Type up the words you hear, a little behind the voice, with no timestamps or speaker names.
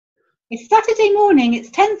It's Saturday morning, it's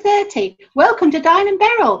 10:30. Welcome to Diane and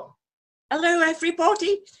Beryl. Hello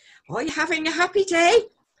everybody. Are you having a happy day?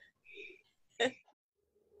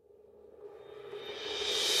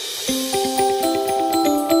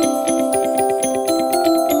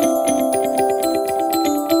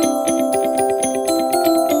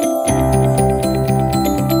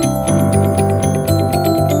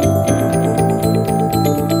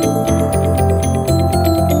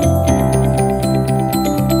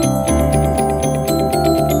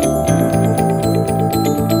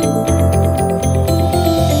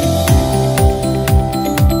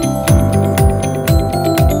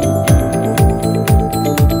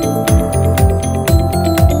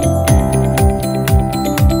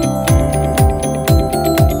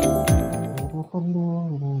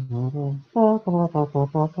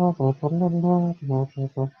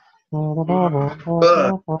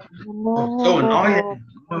 So annoying.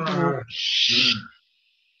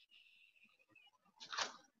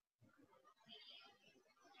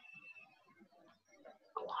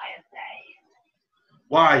 Quiet, Dave.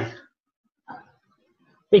 Why?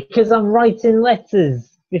 Because I'm writing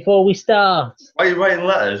letters before we start. Why are you writing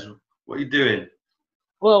letters? What are you doing?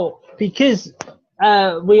 Well, because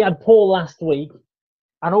we had Paul last week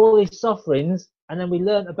and all his sufferings, and then we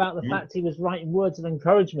learnt about the fact he was writing words of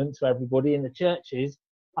encouragement to everybody in the churches.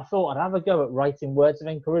 I thought I'd have a go at writing words of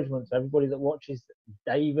encouragement to everybody that watches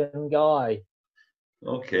Dave and Guy.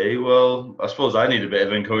 Okay, well, I suppose I need a bit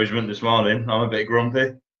of encouragement this morning. I'm a bit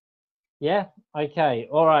grumpy. Yeah? Okay.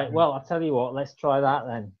 All right. Well, I'll tell you what. Let's try that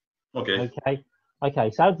then. Okay.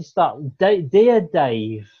 Okay. So how to start? Dear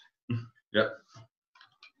Dave. Yep.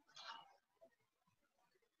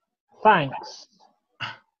 Thanks.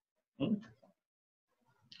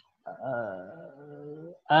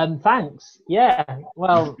 Thanks. Yeah.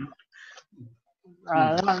 Well,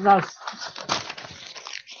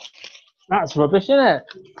 that's rubbish, isn't it?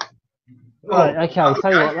 Right. Okay. I'll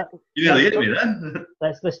tell you what. You nearly hit me then.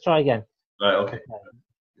 Let's try again. Right. Okay.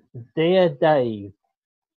 Dear Dave,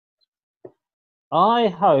 I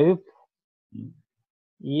hope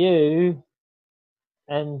you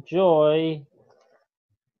enjoy.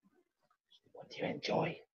 What do you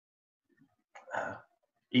enjoy?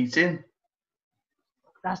 Eating.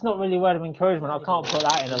 That's not really a word of encouragement. I can't put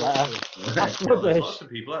that in a letter. That's rubbish. Lots of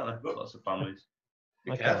people, aren't there? Lots of families.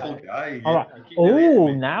 Be Okay. careful, guy. All right. Oh,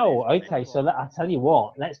 now, okay. So I tell you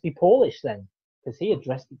what. Let's be Paulish then, because he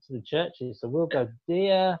addressed it to the churches. So we'll go,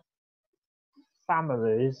 dear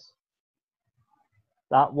families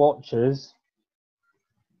that watches.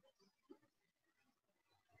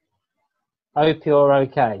 Hope you're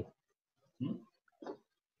okay.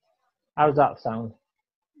 How does that sound?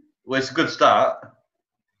 Well, it's a good start.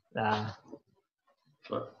 Nah.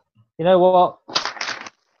 But You know what?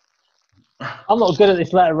 I'm not good at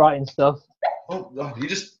this letter writing stuff. oh, you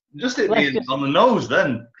just hit me on the nose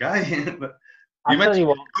then, guy. You meant to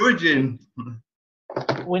be encouraging.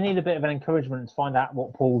 We need a bit of an encouragement to find out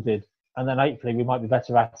what Paul did, and then hopefully we might be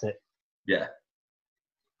better at it. Yeah.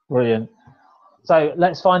 Brilliant. So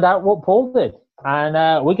let's find out what Paul did. And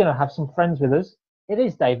we're going to have some friends with us. It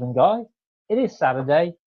is Dave and Guy. It is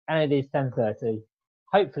Saturday, and it is 10:30.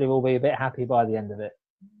 Hopefully we'll be a bit happy by the end of it.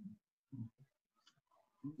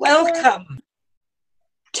 Welcome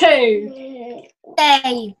to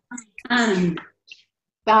Dave and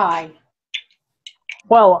Guy.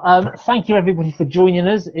 Well, thank you everybody for joining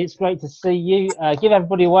us. It's great to see you. Give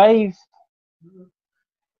everybody a wave.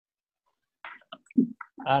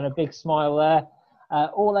 And a big smile there.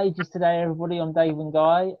 All ages today, everybody, on Dave and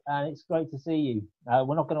Guy, and it's great to see you.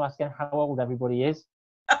 We're not going to ask how old everybody is,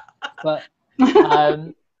 but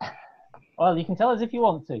well, you can tell us if you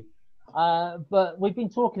want to. But we've been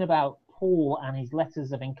talking about Paul and his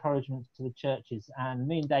letters of encouragement to the churches, and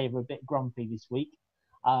me and Dave are a bit grumpy this week.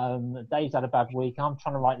 Dave's had a bad week. I'm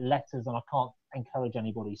trying to write letters and I can't encourage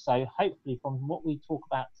anybody. So hopefully from what we talk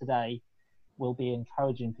about today, we'll be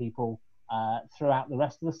encouraging people throughout the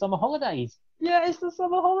rest of the summer holidays. Yeah, it's the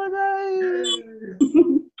summer holidays.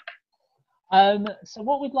 So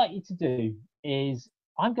what we'd like you to do is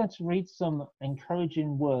I'm going to read some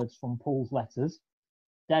encouraging words from Paul's letters.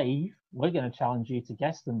 Dave, we're going to challenge you to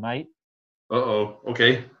guess them, mate. Uh-oh,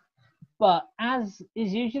 okay. But as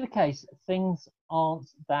is usually the case, things aren't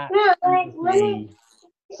that easy.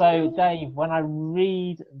 So, Dave, when I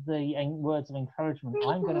read the words of encouragement,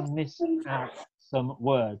 I'm going to miss out some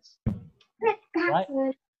words. Right?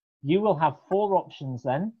 You will have 4 options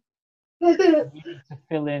then. You need to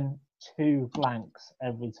fill in 2 blanks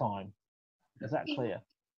every time. Is that clear?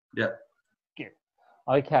 Yeah. Good.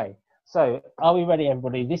 Okay. So, are we ready,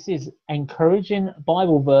 everybody? This is encouraging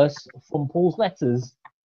Bible verse from Paul's letters.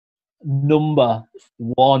 number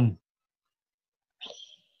 1.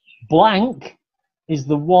 Blank is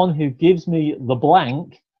the one who gives me the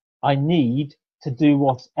blank I need to do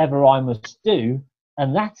whatever I must do,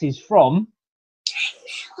 and that is from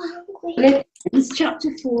Philippians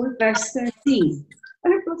chapter 4, verse 13.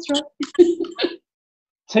 That's right.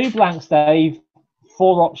 2 blanks, Dave.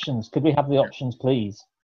 4 options. Could we have the options, please?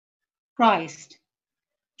 Christ.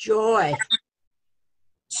 Joy.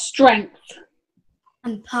 Strength.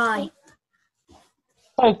 And pie.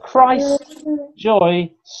 So Christ,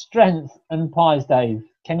 joy, strength, and pies, Dave.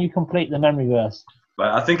 Can you complete the memory verse?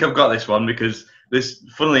 Right, I think I've got this one because this,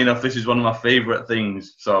 funnily enough, this is one of my favourite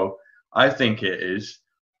things. So I think it is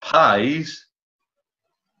pies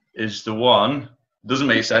is the one. Doesn't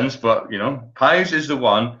make sense, but you know, pies is the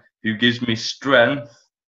one who gives me strength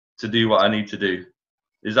to do what I need to do.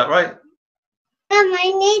 Is that right?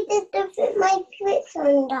 I need to put my foot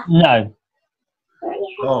on that. No.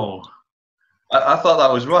 Oh, I thought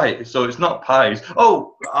that was right. So it's not pies.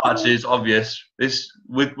 Oh, actually, it's obvious.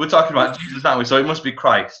 We're talking about Jesus, aren't we? So it must be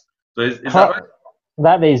Christ. So is that right?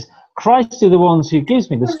 That is, Christ are the ones who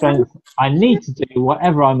gives me the strength I need to do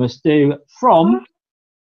whatever I must do from...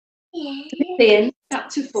 Philippians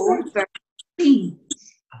chapter 4, verse 13.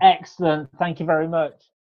 Excellent. Thank you very much.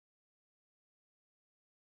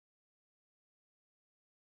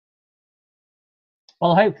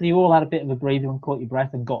 Well, hopefully you all had a bit of a breather and caught your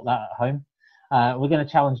breath and got that at home. We're going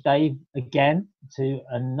to challenge Dave again to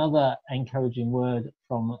another encouraging word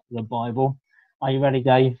from the Bible. Are you ready,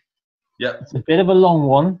 Dave? Yep. It's a bit of a long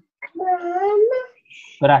one,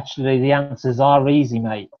 but actually the answers are easy,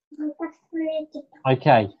 mate.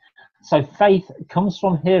 Okay. So faith comes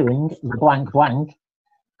from hearing the blank blank,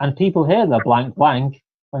 and people hear the blank blank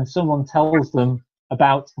when someone tells them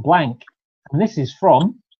about blank. And this is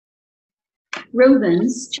from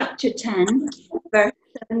Romans chapter 10, verse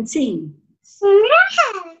 17.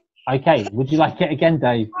 Okay, would you like it again,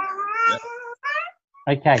 Dave?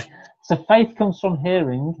 Okay, so faith comes from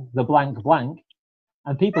hearing the blank blank,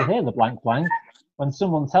 and people hear the blank blank when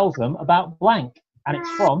someone tells them about blank, and it's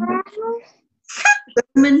from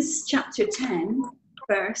Romans chapter 10,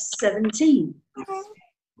 verse 17.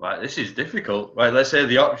 Right, this is difficult. Right, let's hear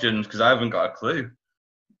the options because I haven't got a clue.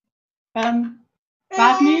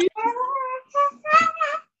 Bad news.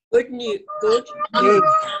 Good news. Good news.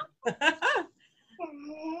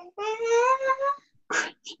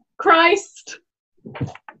 Christ.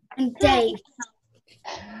 And Dave.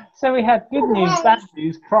 So we had good news, bad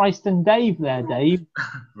news, Christ and Dave there, Dave.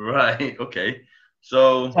 Right, okay.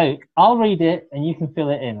 So I'll read it and you can fill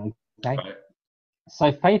it in, okay? right.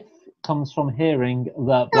 So faith comes from hearing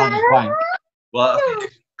the blank blank. Well, I think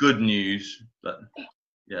it's good news, but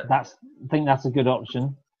yeah. I think that's a good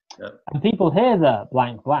option. Yep. And people hear the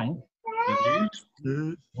blank blank.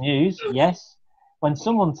 News. News, yes. When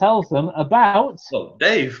someone tells them about... Oh,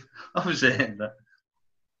 Dave. I was saying that.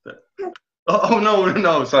 Oh,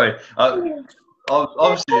 no, sorry.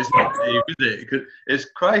 Obviously, it's not Dave, is it? 'Cause it's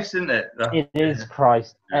Christ, isn't it? It is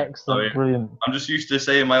Christ. Excellent, Sorry. brilliant. I'm just used to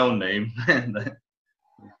saying my own name.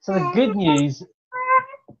 So the good news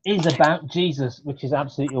is about Jesus, which is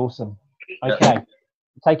absolutely awesome. Okay,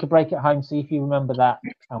 take a break at home, see if you remember that,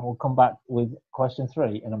 and we'll come back with question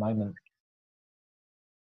 3 in a moment.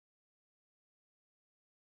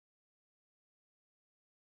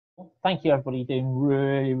 Thank you, everybody. You're doing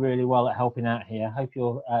really, really well at helping out here. Hope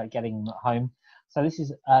you're getting them at home. So this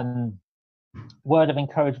is word of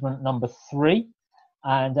encouragement number 3,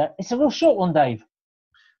 and it's a real short one, Dave.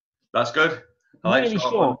 That's good. I like Really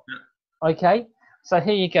short short. ones. Okay, so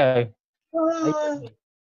here you go.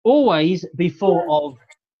 Always be full of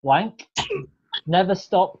blank, never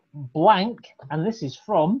stop blank, and this is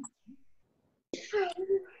from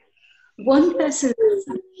 1 Thessalonians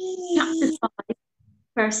chapter 5,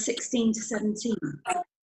 verse 16 to 17.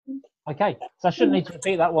 Okay, so I shouldn't need to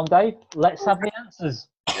repeat that one, Dave. Let's have the answers.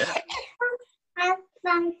 Yeah.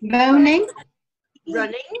 Moaning.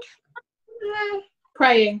 Running.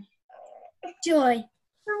 Praying. Joy.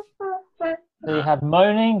 So you had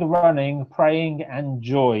moaning, running, praying, and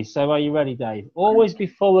joy. So are you ready, Dave? Always be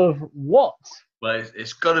full of what? Well,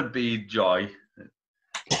 it's got to be joy.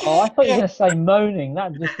 Oh, I thought you were going to say moaning.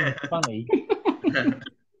 That just seems funny.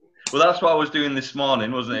 Well, that's what I was doing this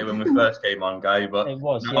morning, wasn't it, when we first came on, Guy? But It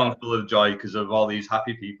was, now yeah. I'm full of joy because of all these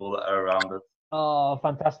happy people that are around us. Oh,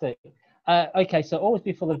 fantastic. Okay, so always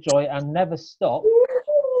be full of joy and never stop.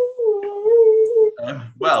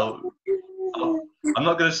 Well, I'm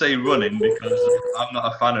not going to say running because I'm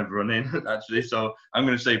not a fan of running, actually. So I'm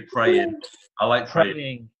going to say praying. I like praying.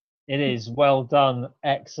 Praying. It is. Well done.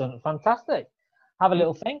 Excellent. Fantastic. Have a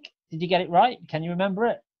little think. Did you get it right? Can you remember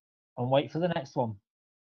it? and wait for the next one.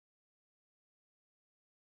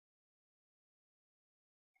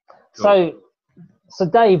 Cool. So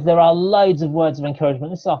Dave, there are loads of words of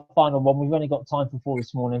encouragement. This is our final one. We've only got time for 4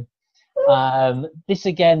 this morning. This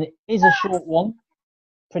again is a short one,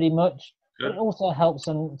 pretty much. Good. It also helps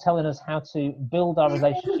in telling us how to build our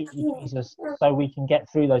relationship with Jesus so we can get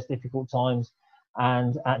through those difficult times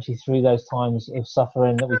and actually through those times of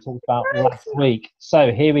suffering that we talked about last week.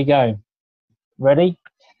 So here we go. Ready?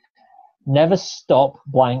 Never stop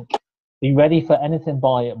blank. Be ready for anything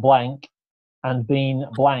by blank and being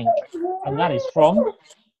blank. And that is from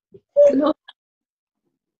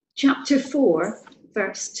chapter 4,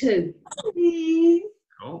 verse 2.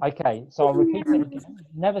 Cool. Okay, so I'll repeat it again.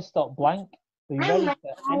 Never stop blank. Be ready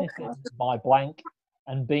for anything by blank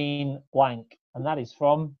and being blank. And that is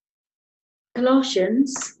from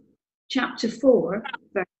Colossians chapter 4,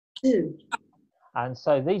 verse 2. And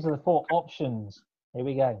so these are the 4 options. Here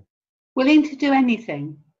we go. Willing to do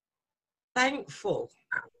anything. Thankful.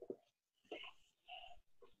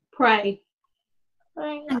 Pray.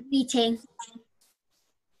 And eating.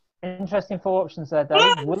 Interesting 4 options there,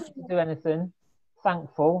 Dave. Willing to do anything,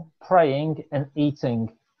 thankful, praying, and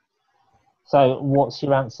eating. So what's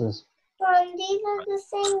your answers? These are the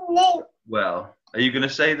same name. Well, are you going to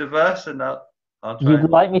say the verse and I'll try? You'd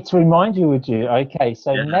like me to remind you, would you? Okay,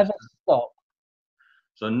 so Yeah. never stop.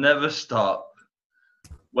 So never stop.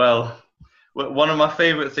 Well, one of my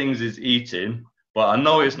favourite things is eating, but I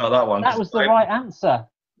know it's not that one. That was the right answer.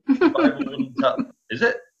 Is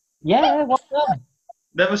it? Yeah, well done.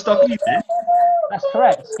 Never stop eating? That's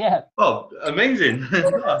correct, yeah. Oh, amazing.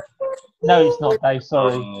 No, it's not, Dave,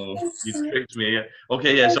 sorry. Oh, you tricked me.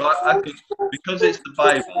 Okay, yeah, so I think because it's the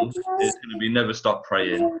Bible, it's going to be never stop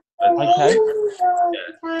praying. Okay.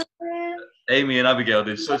 Amy and Abigail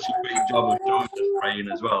did such a great job of showing us praying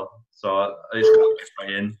as well. So it's got to be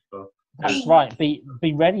praying. So. That's right.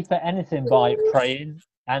 Be ready for anything by praying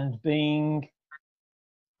and being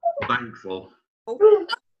Thankful.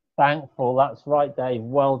 thankful. That's right, Dave.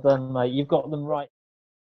 Well done, mate. You've got them right.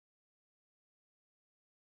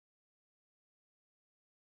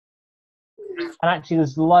 And actually,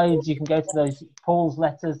 there's loads. You can go to those Paul's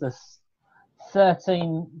letters. There's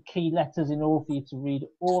 13 key letters in all for you to read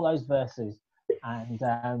all those verses. And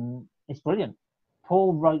it's brilliant.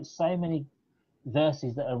 Paul wrote so many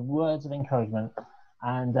verses that are words of encouragement.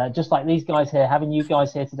 And just like these guys here, having you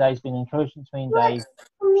guys here today has been encouragement to me and Dave.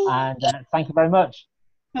 And thank you very much.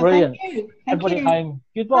 Well, Brilliant. thank you. Thank Everybody you. home.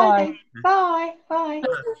 Goodbye. Bye. Bye.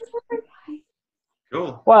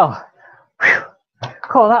 Cool. Well, whew,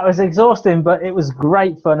 cool, that was exhausting, but it was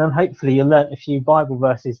great fun, and hopefully you learnt a few Bible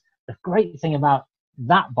verses. The great thing about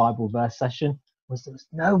that Bible verse session was there was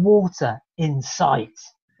no water in sight.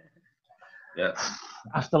 Yeah.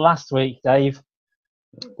 After last week, Dave.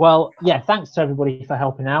 Well, yeah, thanks to everybody for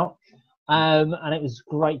helping out. And it was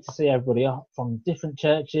great to see everybody from different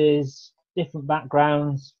churches, different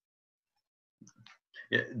backgrounds.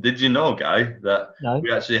 Yeah. Did you know, Guy, that No.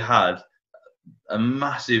 we actually had a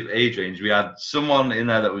massive age range? We had someone in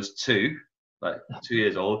there that was 2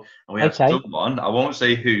 years old, and we had someone, I won't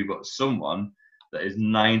say who, but someone that is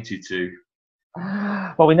 92.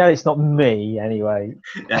 Well, we know it's not me anyway.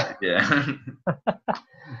 Yeah.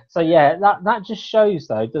 So yeah, that just shows,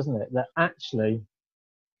 though, doesn't it, that actually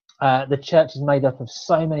the church is made up of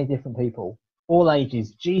so many different people, all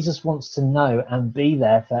ages. Jesus wants to know and be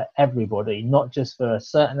there for everybody, not just for a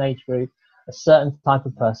certain age group, a certain type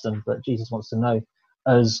of person, but Jesus wants to know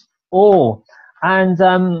us all. And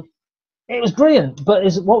it was brilliant. But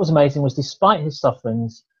what was amazing was, despite his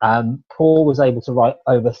sufferings, Paul was able to write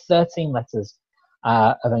over 13 letters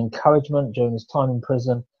of encouragement during his time in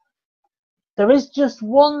prison. There is just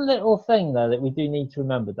one little thing, though, that we do need to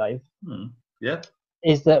remember, Dave. Yeah.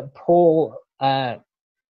 Is that Paul, in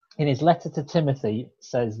his letter to Timothy,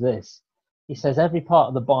 says this. He says, every part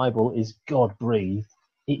of the Bible is God-breathed.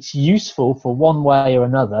 It's useful for one way or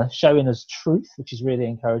another, showing us truth, which is really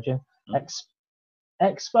encouraging.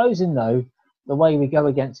 Exposing, though, the way we go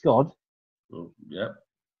against God. Yeah.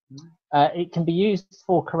 It can be used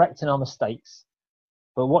for correcting our mistakes.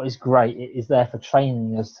 But what is great, it is there for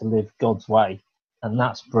training us to live God's way. And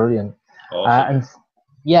that's brilliant. Awesome.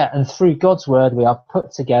 And through God's word, we are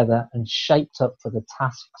put together and shaped up for the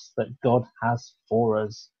tasks that God has for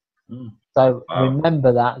us. So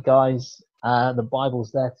remember that, guys. The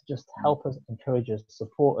Bible's there to just help us, encourage us,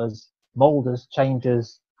 support us, mold us, change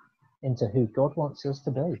us into who God wants us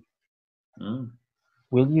to be.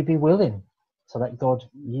 Will you be willing to let God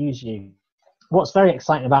use you? What's very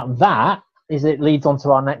exciting about that is it leads on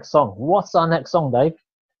to our next song. What's our next song, Dave?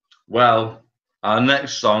 Well, our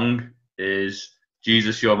next song is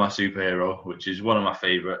Jesus, You're My Superhero, which is one of my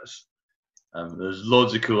favourites. There's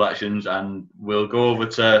loads of cool actions, and we'll go over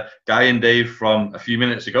to Guy and Dave from a few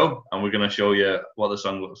minutes ago, and we're going to show you what the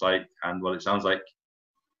song looks like and what it sounds like.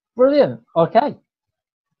 Brilliant. Okay.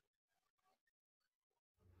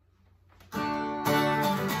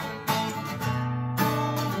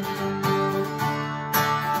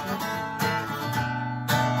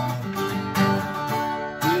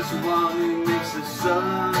 He's the one who makes the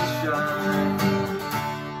sun shine.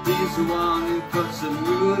 He's the one who puts the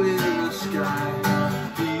moon in the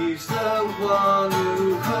sky. He's the one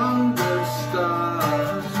who hung the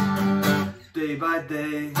stars day by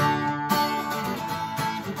day.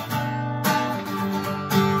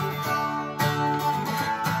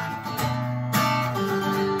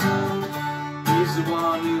 He's the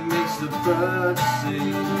one who makes the birds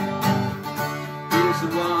sing. He's the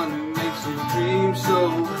one who makes you dream so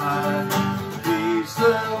high. He's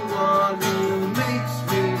the one who makes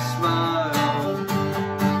me smile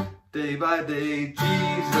day by day.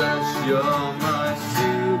 Jesus, You're my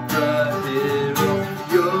superhero.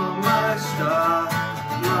 You're my star,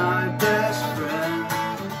 my best friend.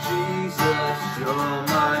 Jesus, You're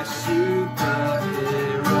my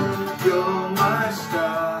superhero. You're my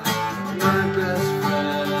star, my best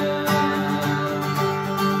friend.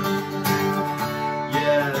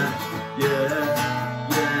 Yeah, yeah,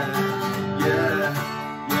 yeah, yeah,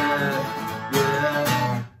 yeah,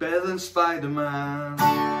 yeah. Better than Spider-Man.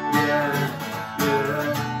 Yeah, yeah,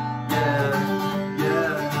 yeah,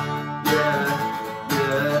 yeah, yeah,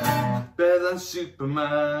 yeah. Better than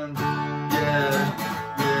Superman. Yeah,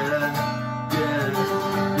 yeah, yeah,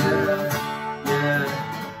 yeah, yeah,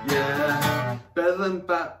 yeah. Better than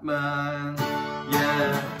Batman.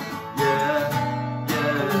 Yeah, yeah,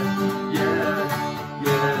 yeah, yeah,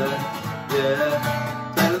 yeah, yeah.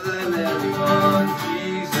 Better than everyone.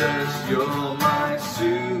 Jesus, You're my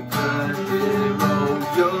superhero.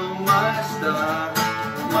 You're my star,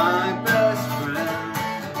 my best friend.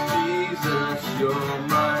 Jesus, You're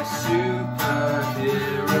my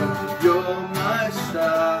superhero. You're my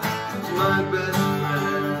star, my best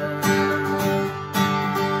friend.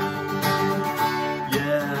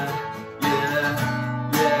 Yeah, yeah,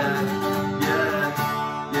 yeah, yeah,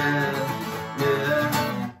 yeah, yeah.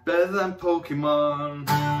 Better than Pokemon.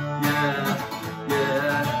 Yeah,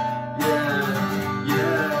 yeah, yeah,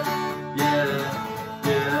 yeah, yeah,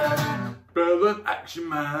 yeah. Better than Action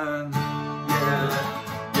Man. Yeah,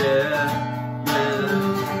 yeah,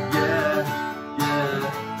 yeah, yeah, yeah,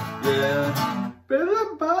 yeah. Better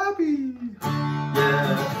than Barbie.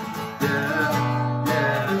 Yeah, yeah,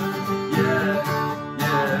 yeah, yeah,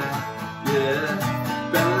 yeah, yeah.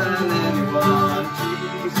 Better than anyone.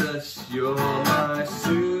 Jesus, You're my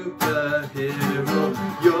superhero.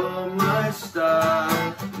 You're my star,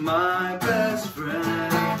 my best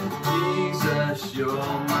friend. Jesus,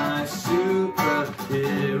 You're my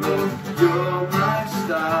superhero. You're my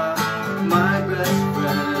star, my best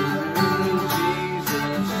friend.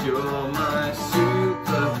 Jesus, You're my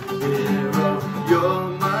superhero. You're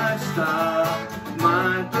my star,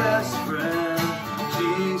 my best friend.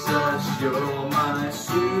 Jesus, You're my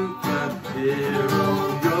superhero.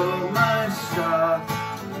 You're my star,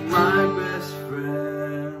 my best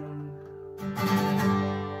friend.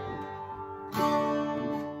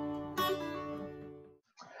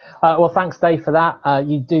 Well, thanks, Dave, for that.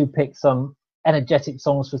 You do pick some energetic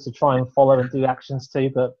songs for us to try and follow and do actions to,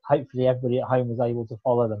 but hopefully everybody at home was able to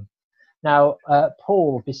follow them. Now,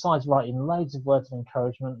 Paul, besides writing loads of words of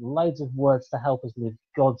encouragement, loads of words to help us live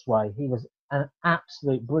God's way, he was an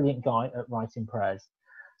absolute brilliant guy at writing prayers.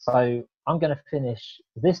 So I'm going to finish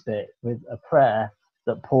this bit with a prayer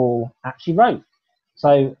that Paul actually wrote.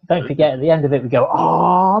 So don't forget, at the end of it, we go,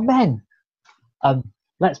 Amen.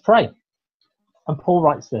 Let's pray. And Paul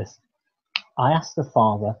writes this: I ask the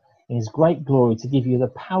Father in His great glory to give you the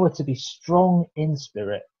power to be strong in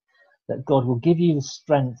spirit, that God will give you the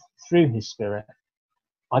strength through His Spirit.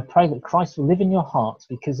 I pray that Christ will live in your hearts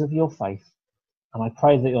because of your faith, and I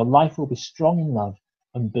pray that your life will be strong in love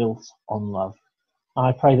and built on love. And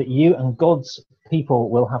I pray that you and God's people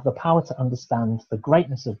will have the power to understand the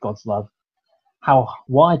greatness of God's love, how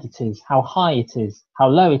wide it is, how high it is, how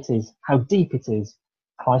low it is, how deep it is.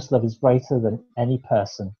 Christ's love is greater than any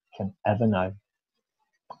person can ever know.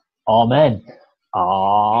 Amen.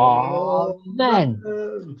 Amen.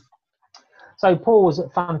 So Paul was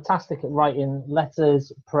fantastic at writing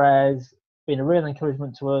letters, prayers, been a real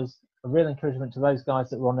encouragement to us, a real encouragement to those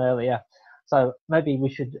guys that were on earlier. So maybe we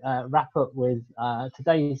should wrap up with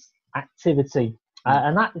today's activity.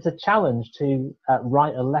 And that is a challenge to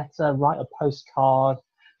write a letter, write a postcard,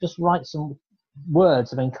 just write some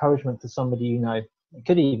words of encouragement to somebody you know. It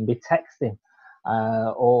could even be texting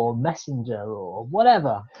or messenger or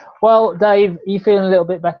whatever. Well, Dave, you feeling a little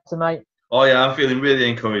bit better, mate? Oh yeah, I'm feeling really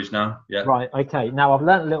encouraged now. Yeah. Right, okay. Now I've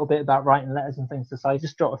learnt a little bit about writing letters and things to say.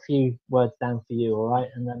 Just jot a few words down for you, all right?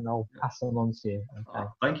 And then I'll pass them on to you. Okay.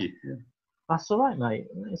 Oh, thank you. Yeah. That's all right, mate.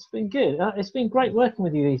 It's been good. It's been great working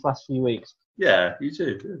with you these last few weeks. Yeah, you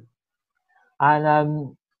too. Yeah.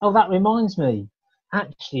 And that reminds me.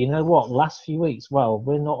 Actually, you know what? Last few weeks, well,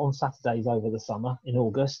 we're not on Saturdays over the summer in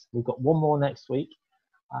August. We've got one more next week,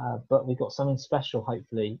 but we've got something special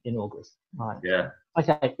hopefully in August. Right. Yeah.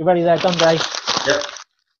 Okay, you ready there, done, Dave?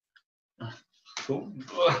 Yep. Cool.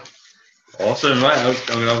 Awesome, right? I'm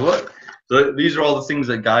gonna have a look. So these are all the things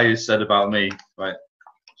that Guy has said about me, right?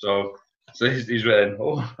 So he's written,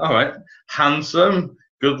 oh, all right, handsome,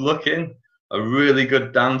 good looking, a really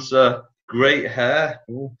good dancer, great hair,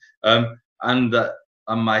 and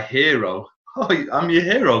I'm my hero. Oh, I'm your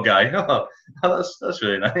hero, Guy. Oh, that's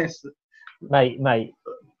really nice. Mate,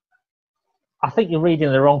 I think you're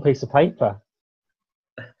reading the wrong piece of paper.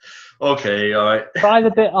 Okay, all right. Try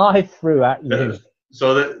the bit I threw at you.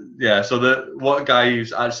 So what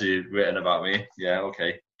Guy's actually written about me, yeah,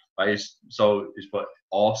 okay. He's put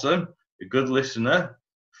awesome, a good listener,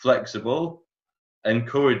 flexible,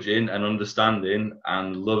 encouraging and understanding,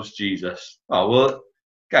 and loves Jesus. Oh well,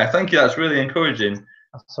 Guy, thank you. That's really encouraging.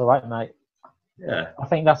 That's all right, mate. Yeah. I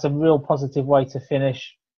think that's a real positive way to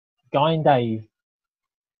finish. Guy and Dave,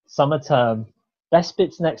 summer term, best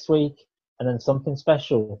bits next week, and then something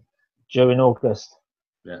special during August.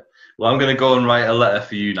 Yeah. Well, I'm going to go and write a letter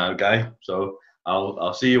for you now, Guy. So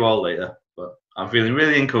I'll see you all later. But I'm feeling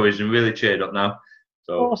really encouraged and really cheered up now.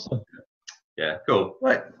 So awesome. Yeah, cool.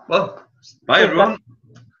 Right. Well, bye everyone.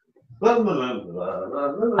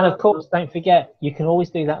 And of course, don't forget, you can always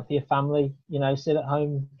do that for your family. You know, sit at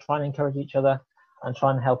home, try and encourage each other, and try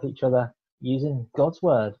and help each other using God's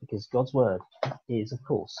word, because God's word is, of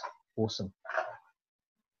course, awesome.